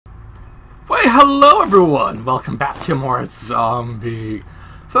Why, hello everyone! Welcome back to more Zombie.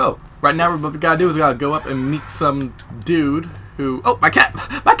 So, right now what we gotta do is we gotta go up and meet some dude who... Oh, my cat!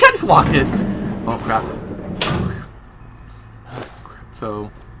 My cat just walked in! Oh, crap. So,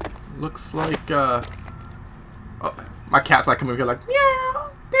 looks like, Oh, my cat's like coming over here like,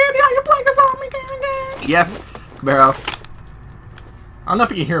 meow! Daddy, are you playing a zombie game? Yes, Barrow. I don't know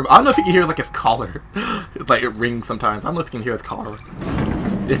if you can hear him. I don't know if you can hear like his collar. It's like it rings sometimes. I don't know if you can hear his collar.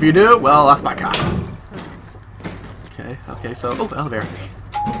 If you do, well, that's my cat. Okay, so oh, elevator.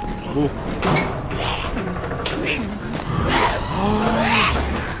 Ooh.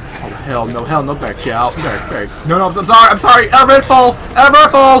 Oh hell no, back out. Back. No, I'm sorry. Elevator full.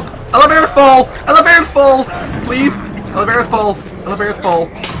 Elevator full. Please, elevator's full.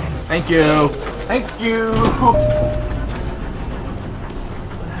 Thank you.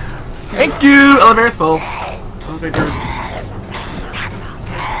 Elevator's full. Elevator's...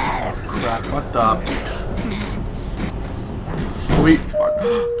 Crap, what the... Sweet...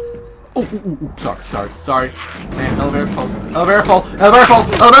 Oh, sorry. Man, elevator's full. Elevator full.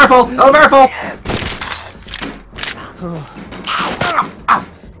 Ow.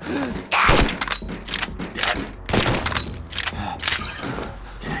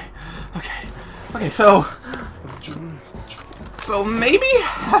 Okay, so maybe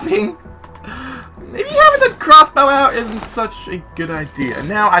having the crossbow out isn't such a good idea.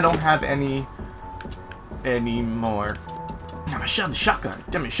 Now I don't have any more. Damn, I should have the shotgun.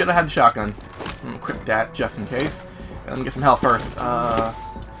 Damn it, should have had the shotgun. I'm gonna equip that just in case. And let me get some health first.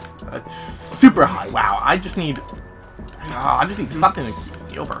 It's super high. Wow, I just need something to keep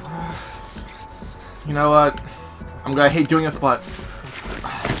me over. You know what? I'm gonna hate doing this, but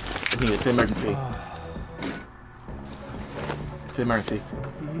it's an emergency. It's an emergency.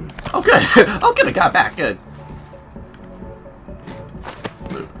 Oh, good. Oh, good. I got back. Good.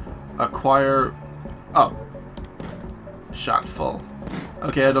 Acquire. Oh. Shot full.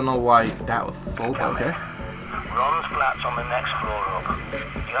 Okay, I don't know why that was full, but okay. Ron's flat's on the next floor up.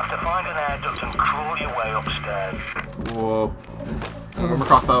 You have to find an air duct and crawl your way upstairs. Whoa. Armor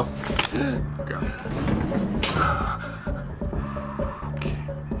crossbow. Okay.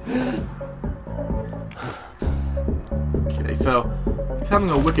 Okay, so he's having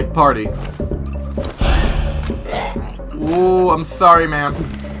a wicked party. Ooh, I'm sorry, man.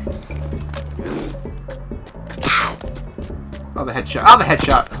 Oh, the headshot.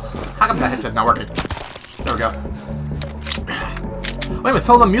 How come that headshot not working? There we go. Wait a minute,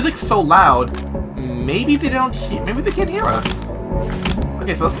 so the music's so loud. Maybe they don't hear. Maybe they can't hear us.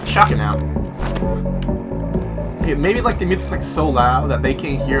 Okay, so let's shock it now. Okay, maybe like the music's like so loud that they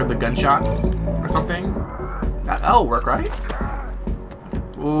can't hear the gunshots or something. That'll work, right?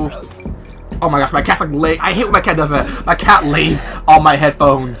 Ooh. Oh my gosh, my cat's like lay. I hate when my cat does that. My cat lays on my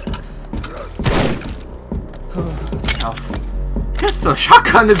headphones. So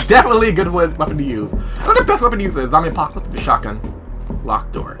shotgun is definitely a good weapon to use. Another best weapon to use is Zombie Apocalypse with the shotgun.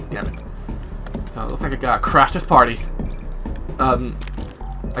 Locked door. Damn it. Looks like I gotta crash this party.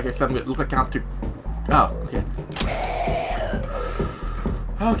 Like I said, it looks like I have to... Oh, okay.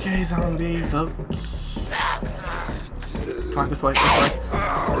 Okay, zombies. Okay. Come on, this way.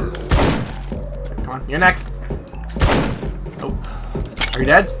 Come on, you're next. Oh. Are you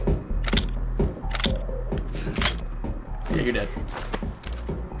dead? Yeah, you're dead.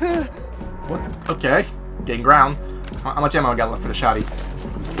 What? Okay. Getting ground. How much ammo I got left for the shotty?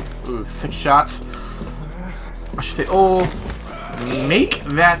 Ooh, 6 shots. I should say, oh, make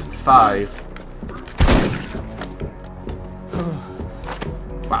that 5.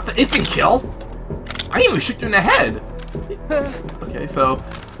 Wow, the instant kill? I didn't even shoot you in the head. Okay, so,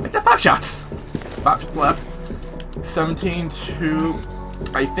 make that 5 shots. 5 shots left. 17 to...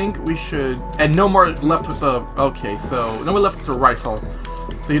 I think we should... And no more left with the... Okay, so... No more left with the rifle.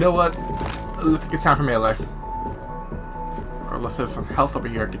 So you know what? Looks like it's time for melee. Or unless there's some health over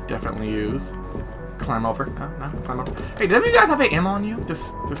here I could definitely use. Climb over. No, climb over. Hey, did you guys have any ammo on you?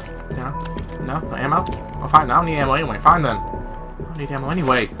 Just, no ammo? Well, fine, I don't need ammo anyway. Fine then. I don't need ammo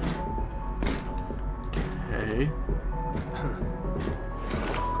anyway. Okay.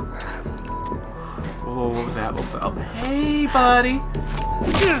 Oh, what was that? Oh, hey, buddy.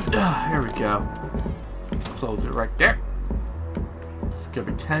 Here we go. Close it right there. Just gonna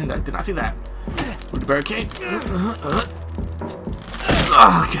pretend I did not see that. With the barricade.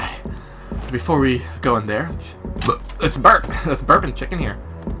 Okay. Before we go in there, let's burp. Let's burp and check in here.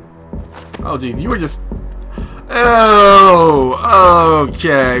 Oh, geez, you were just... Oh,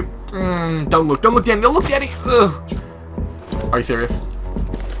 okay. Don't look, Danny. Ugh. Are you serious?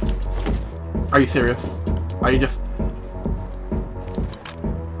 Are you serious? Are you just...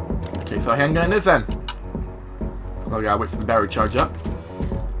 Okay, so handgun is in. Oh, I gotta wait for the battery to charge up.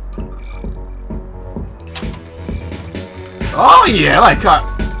 Oh yeah, like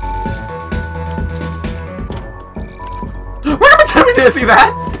Where am I telling me to see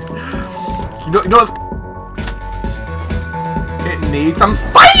that? You know what's... It needs some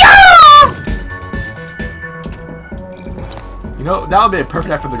fire! You know, that would be a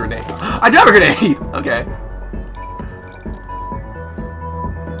perfect time for the grenade. I do have a grenade! Okay.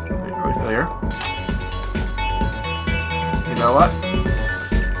 Are we still here? You know what?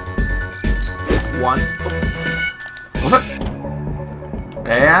 One. What's it?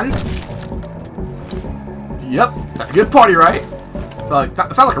 And... Yep, that's a good party, right?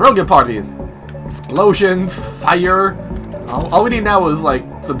 Sounds like a real good party. Explosions, fire. All we need now is like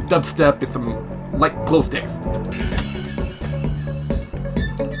some dubstep and some light glow sticks.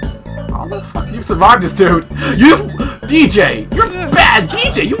 How the fuck did you survive this, dude? You DJ! You're a bad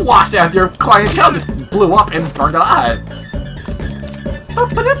DJ! You watched after your clientele just blew up and burned alive.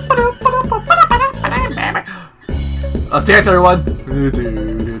 Let's dance, everyone!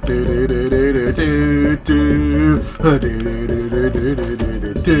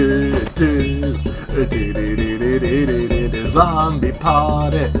 Zombie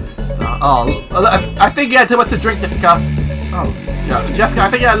party! Oh, I think you had too much to drink, Jessica. Oh, Jessica, I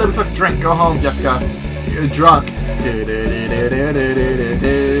think you had a little too much to drink. Go home, Jessica. You're drunk.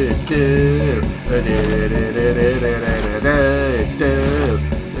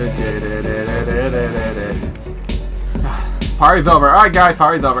 Party's over. Alright guys,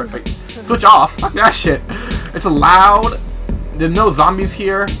 party's over. Wait, switch off. Fuck that shit. It's loud. There's no zombies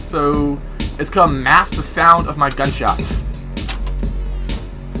here, so it's gonna mask the sound of my gunshots.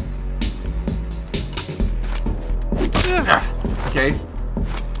 Just in case.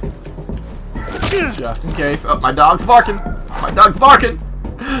 Just in case. Oh, my dog's barking. My dog's barking.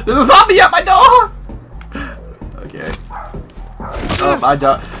 There's a zombie at my door. Okay. Oh,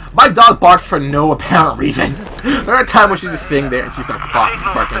 my dog barks for no apparent reason. There are times when she's just sitting there and she starts barking.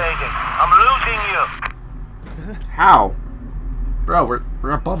 I'm losing you. How? Bro,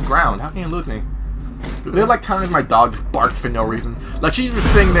 we're above ground. How can you lose me? They're like telling me my dog just barks for no reason. Like she's just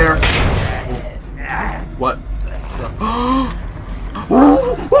sitting there. What? Go,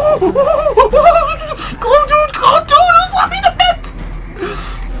 dude! Go, dude! Let me in the fence!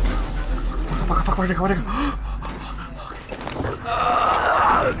 Fuck, where'd it go?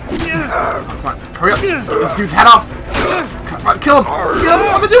 Come on, hurry up! This dude's head off! Come on, kill him! Kill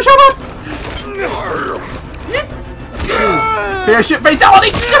him! The dude, shut up! Fair shit,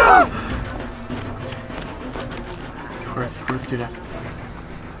 fatality! Where's the dude at?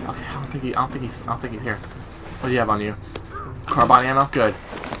 Okay, I don't think he's here. What do you have on you? Carbine ammo? Good.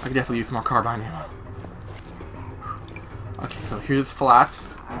 I can definitely use some more carbine ammo. Okay, so here's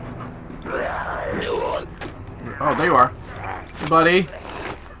flats. Oh, there you are. Hey, buddy.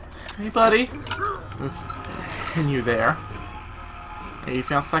 Hey, buddy. Let's continue there. Hey, you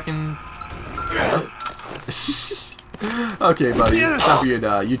found second... Okay, buddy. It's time for you to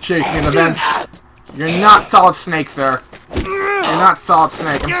die. You chased me in the vents. You're not Solid Snake, sir. You're not Solid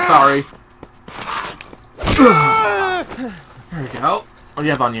Snake. I'm sorry. There we go. What do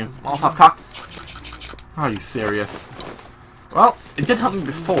you have on you? Molotov cock? Are you serious? Well, it did help me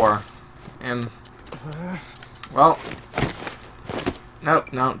before. And... Well...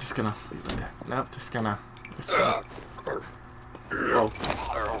 Nope, no, just gonna leave it like that. Nope, just gonna... Whoa.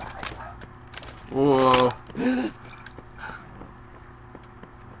 Whoa.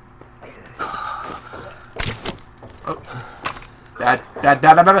 Oh. Bad. Back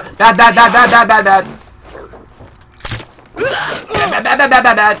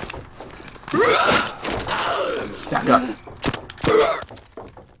up.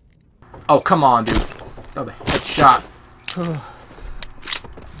 Oh, come on, dude. Oh, the headshot.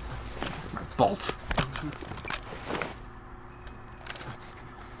 My bolts.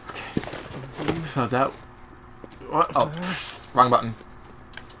 Okay. So that... What? Oh, wrong button.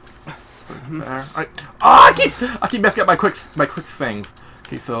 There. Oh, I keep messing up my quick things.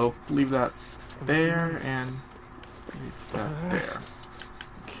 Okay, so leave that there and leave that there.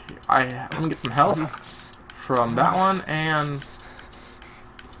 Okay, I'm gonna get some health from that one and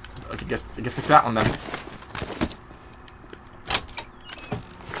I guess it's that one then.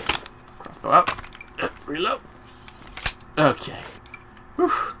 Crossbow up. Reload. Okay.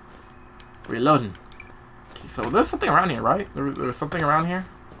 Whew. Reloading. Okay, so there's something around here, right? There was something around here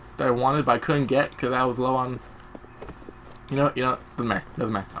that I wanted but I couldn't get because I was low on... You know, doesn't matter.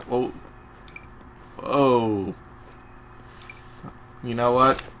 Whoa. Whoa. You know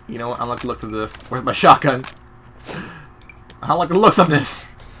what? I don't like the looks of this. Where's my shotgun? I don't like the looks of this.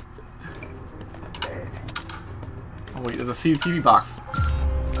 Oh wait, there's a CCTV box.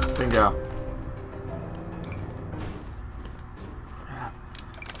 Bingo. Crap.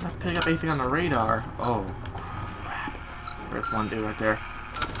 I'm not picking up anything on the radar. Oh, crap. There's one dude right there.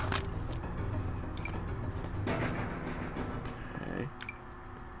 Okay.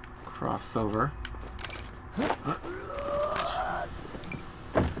 Crossover.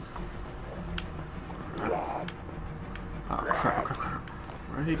 Oh crap, crap, crap.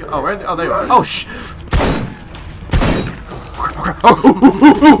 Where'd he go? Oh, where'd he, oh, there you are. Oh, shh!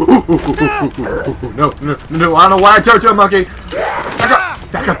 No, no, no, I don't know why I turned to a monkey! Back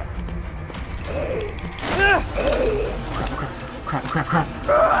up! Back up! Crap, crap, crap,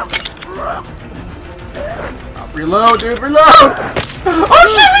 crap. Reload, dude, reload! Oh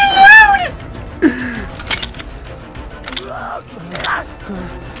shit, reload!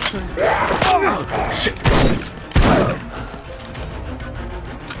 Oh, shit.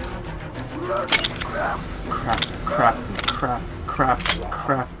 Crap, crap, crap, crap,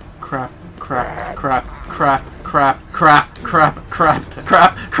 crap, crap, crap, crap, crap, crap, crap, crap, crap, crap,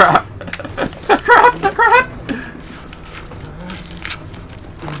 crap, crap, crap.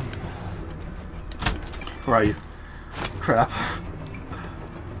 Where are you? Crap.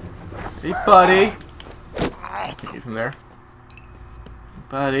 Hey, buddy. He's in there.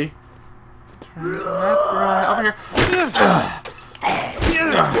 Buddy. That's right. Over here.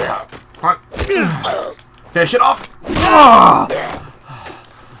 Come on. Finish it off! Oh,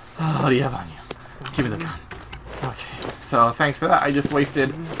 what do you have on you? Give me the gun. Okay, so thanks for that, I just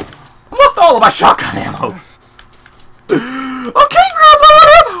wasted almost all of my shotgun ammo. Okay, we're low on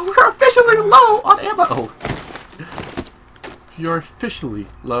ammo! We're officially low on ammo! You're officially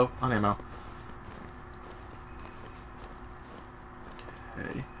low on ammo.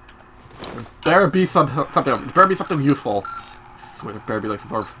 Okay. There better be something. There better be something useful. There better be like some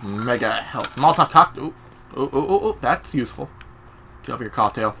sort of mega health. Molotov cocktail. Oh, that's useful. Get over your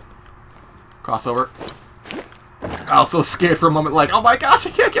cocktail. Crossover. I was so scared for a moment, like, oh my gosh, I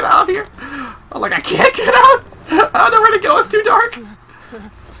can't get out of here. I'm like, I can't get out. I don't know where to go. It's too dark.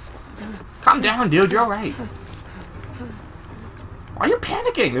 Calm down, dude. You're alright. Why are you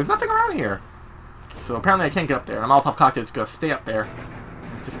panicking? There's nothing around here. So apparently I can't get up there. I'm Molotov cocktail just gonna stay up there.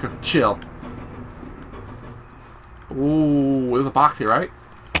 Just gonna chill. Ooh, there's a box here, right?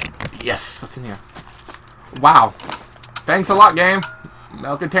 Yes, what's in here? Wow. Thanks a lot, game.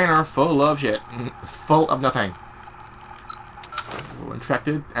 Metal container full of shit. Full of nothing. Ooh,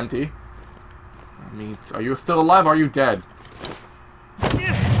 infected, empty. I mean, are you still alive or are you dead?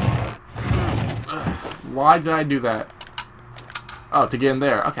 Why did I do that? Oh, to get in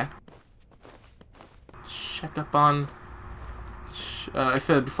there. Okay. Check up on... I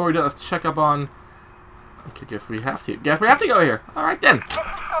said, before we do it, let's check up on... Okay, guess we have to. Guess we have to go here. Alright then. This is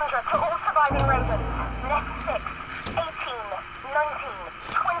Sandra to all surviving Ravens. Nest 6, 18, 19,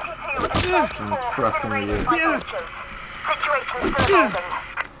 22, and 34 trust have been any of raided you. by poachers. Situation still evolving.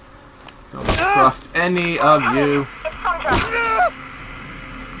 Don't trust any of you. It's Sandra.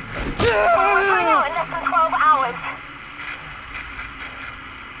 We'll find out in less than 12 hours.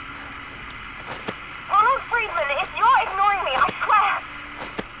 Ronald Friedman, if you're ignoring me, I swear.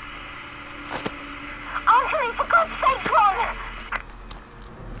 Answer me, for God's sake,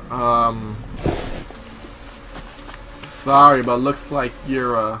 Ron! Sorry, but looks like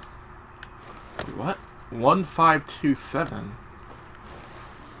you're, what? 1527.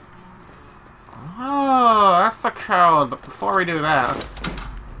 Oh, that's the code. But before we do that, let's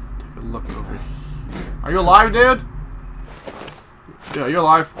take a look over here. Are you alive, dude? Yeah, you're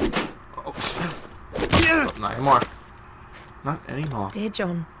alive. Oh, not anymore. Not anymore. Dear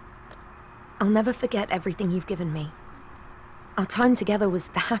John, I'll never forget everything you've given me. Our time together was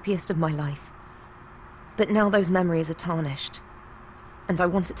the happiest of my life. But now those memories are tarnished, and I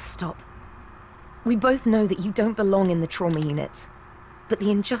want it to stop. We both know that you don't belong in the trauma unit, but the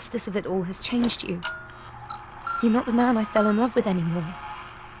injustice of it all has changed you. You're not the man I fell in love with anymore.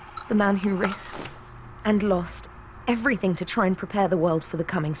 The man who risked and lost everything to try and prepare the world for the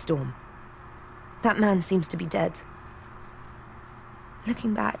coming storm. That man seems to be dead.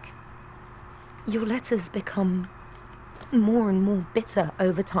 Looking back, your letters become more and more bitter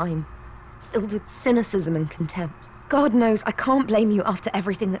over time, filled with cynicism and contempt. God knows I can't blame you after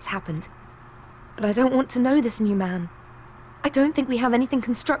everything that's happened. But I don't want to know this new man. I don't think we have anything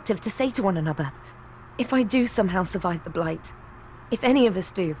constructive to say to one another. If I do somehow survive the Blight, if any of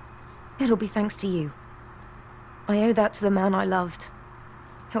us do, it'll be thanks to you. I owe that to the man I loved.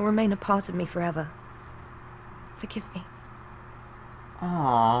 He'll remain a part of me forever. Forgive me.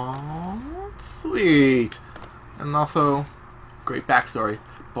 Aww, sweet. And also, great backstory.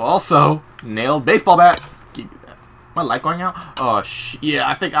 But also, nailed baseball bat. Give you that. My light going out? Oh, yeah,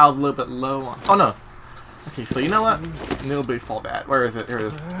 I think I was a little bit low on... Oh, no. Okay, so you know what? New baseball bat. Where is it? Here it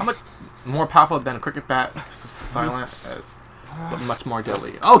is. How much more powerful than a cricket bat? Silent, but much more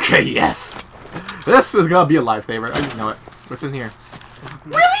deadly. Okay, yes! This is gonna be a lifesaver. I just know it. What's in here?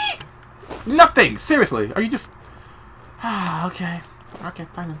 Really? Nothing! Seriously. Are you just... Ah, okay. Okay,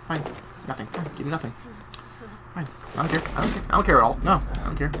 fine, fine. Nothing. Fine, give me nothing. Fine. I don't care. I don't care. I don't care at all. No, I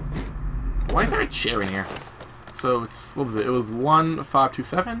don't care. Why is there a chair in here? So it's, what was it? It was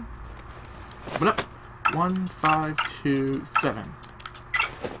 1527. Open up. 1527.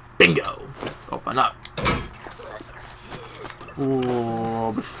 Bingo. Open up.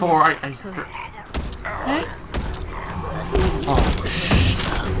 Oh, before I heard. Hey. Oh, shh.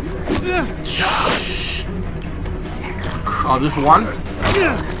 Oh, just one?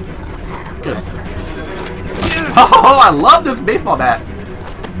 Good. Oh, I love this baseball bat.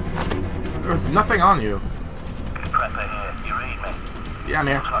 There's nothing on you. Prepper here, you read me? Yeah, I'm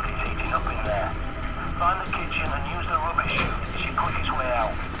here. Looks like it's heating up in there. Find the kitchen and use the rubbish chute. It's your quickest way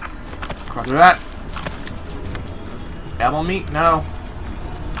out. Roger that. Apple meat? No.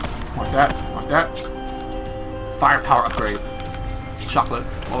 Want that. Want that. Firepower upgrade. Chocolate.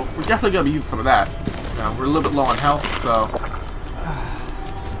 Well, we're definitely going to be using some of that. You know, we're a little bit low on health, so...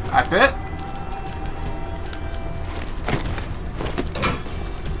 That's it.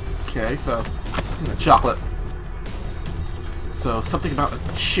 Okay, so... chocolate. So, something about...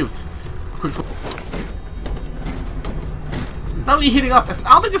 Shoot. Quick... Not really heating up. I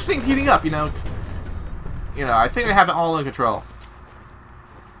don't think this thing's heating up, you know. I think I have it all under control.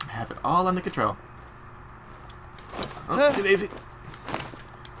 I have it all under control. Oh, too lazy.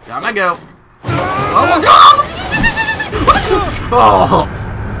 Down I go. Oh my god! Oh!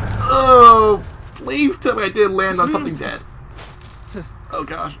 Oh! Please tell me I didn't land on something dead. Oh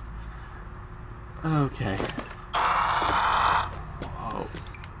gosh. Okay. Oh.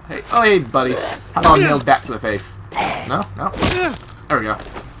 Hey. Oh, hey, buddy. How about nailed back to the face? No? No? There we go.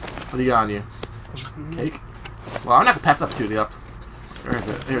 What do you got on you? Cake? Well, I'm not gonna pass up to the up. Where is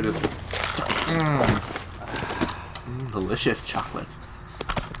it? Here it is. Delicious chocolate.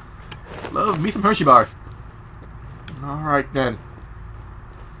 Love me some Hershey bars. Alright then.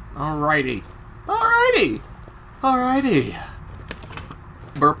 Alrighty. Alrighty. Alrighty.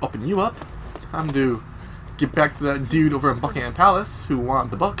 Burp, open you up. Time to get back to that dude over in Buckingham Palace who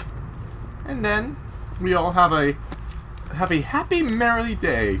wanted the book. And then we all have a happy, merry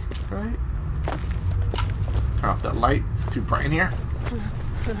day, right? Turn off that light. It's too bright in here.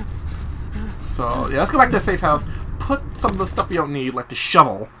 So yeah, let's go back to the safe house. Put some of the stuff we don't need, like the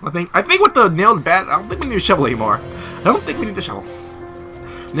shovel. I think with the nailed bat, I don't think we need a shovel anymore. I don't think we need the shovel.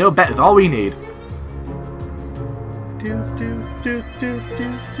 Nailed bat is all we need.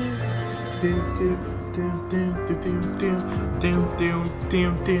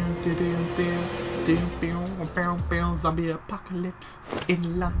 Zombie apocalypse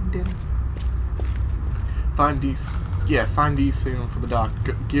in London. Find these things for the doc.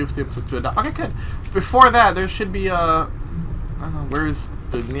 Give them to the doc. Okay, good. Before that, there should be I don't know, where's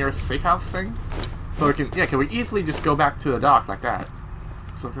the nearest safe house thing? So we can we easily just go back to the dock like that.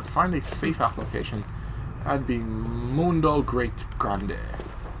 So we can find a safe house location. That'd be Mundo Great Grande.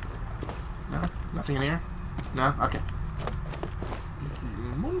 No? Nothing in here? No? Okay.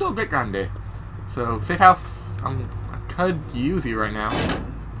 Mundo Great Grande. So, safe house. I could use you right now.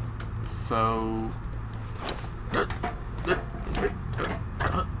 So...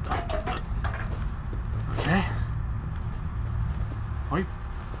 Okay. Are we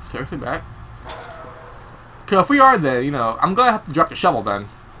seriously back? Because if we are there, I'm gonna have to drop the shovel then.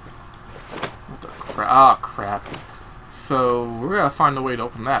 What the crap? Oh, crap. So, we're gonna find a way to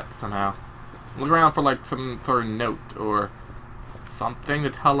open that somehow. Look around for, like, some sort of note or something to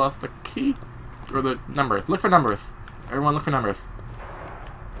tell us the key or the numbers. Look for numbers. Everyone look for numbers.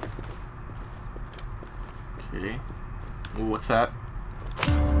 Okay. Ooh, what's that?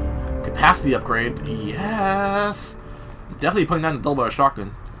 Capacity upgrade. Yes! Definitely putting that in a double barrel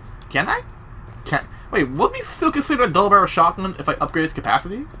shotgun. Can I? Can't. Wait, would we still consider a double barrel shotgun if I upgrade its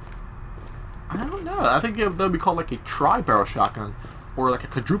capacity? I don't know. I think that would be called like a tri-barrel shotgun. Or like a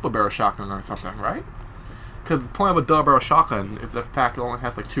quadruple barrel shotgun or something, right? Because the point of a double barrel shotgun is the fact it only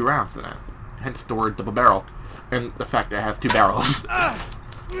has like 2 rounds in it. Hence the word double barrel. And the fact that it has 2 barrels.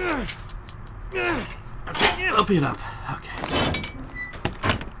 Okay, open it up. Okay.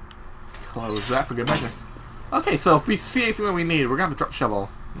 Close that for good measure. Okay, so if we see anything that we need, we're gonna have to drop shovel.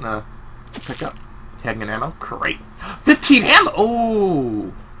 Pick up. Tagging ammo. Great. 15 ammo!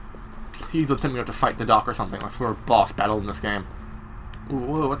 Oh! Please don't tell me we have to fight the doc or something. That's sort of boss battle in this game.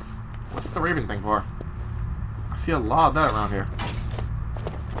 Ooh, what's the Raven thing for? see a lot of that around here.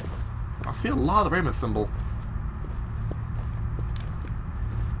 I see a lot of the Raven symbol.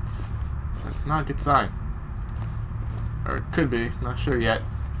 That's not a good sign. Or it could be, not sure yet.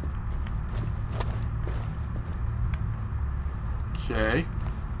 Okay.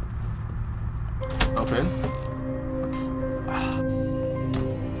 Open.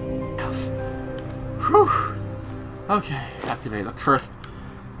 Yes. Whew. Okay, activate. Let's first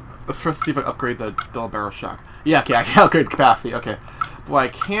see if I can upgrade the double barrel shotgun. Yeah, okay, I can upgrade the capacity. Okay. What I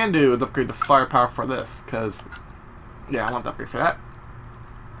can do is upgrade the firepower for this, because yeah, I want to upgrade for that.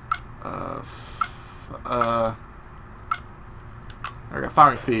 I got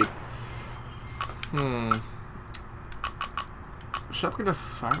firing speed. Should I upgrade the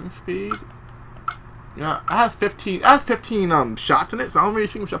firing speed? Yeah, I have 15 shots in it, so I don't really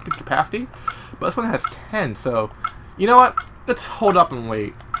think we should upgrade capacity. But this one has 10, so you know what? Let's hold up and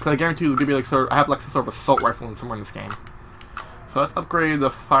wait. Because I guarantee you, maybe like I have like some sort of assault rifle in somewhere in this game. So let's upgrade the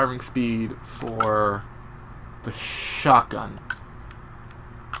firing speed for the shotgun.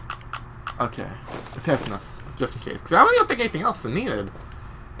 Okay, that's enough, just in case. Because I don't think anything else is needed.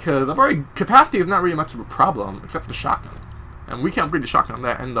 Because capacity is not really much of a problem, except for the shotgun. And we can upgrade the shotgun on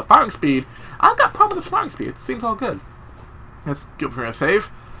that. And the firing speed, I've got a problem with the firing speed. It seems all good. Let's go for a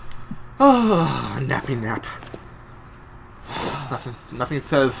save. Oh, nappy nap. Nothing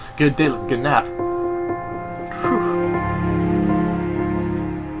says good day, good nap. Whew.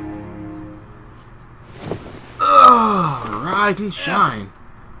 Oh, rise and shine.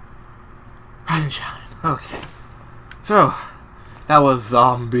 Rise and shine. Okay. So, that was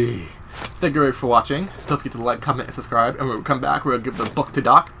Zombie. Thank you very much for watching. Don't forget to like, comment, and subscribe. And when we come back, we'll give the book to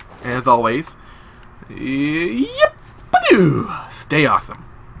Doc. And as always, yep, stay awesome.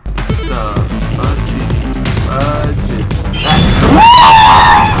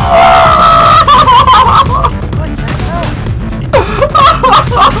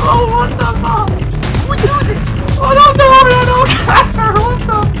 What the fuck? We do this! I don't know, I don't care! What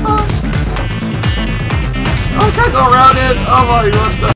the fuck? I can't go around it! Oh my god!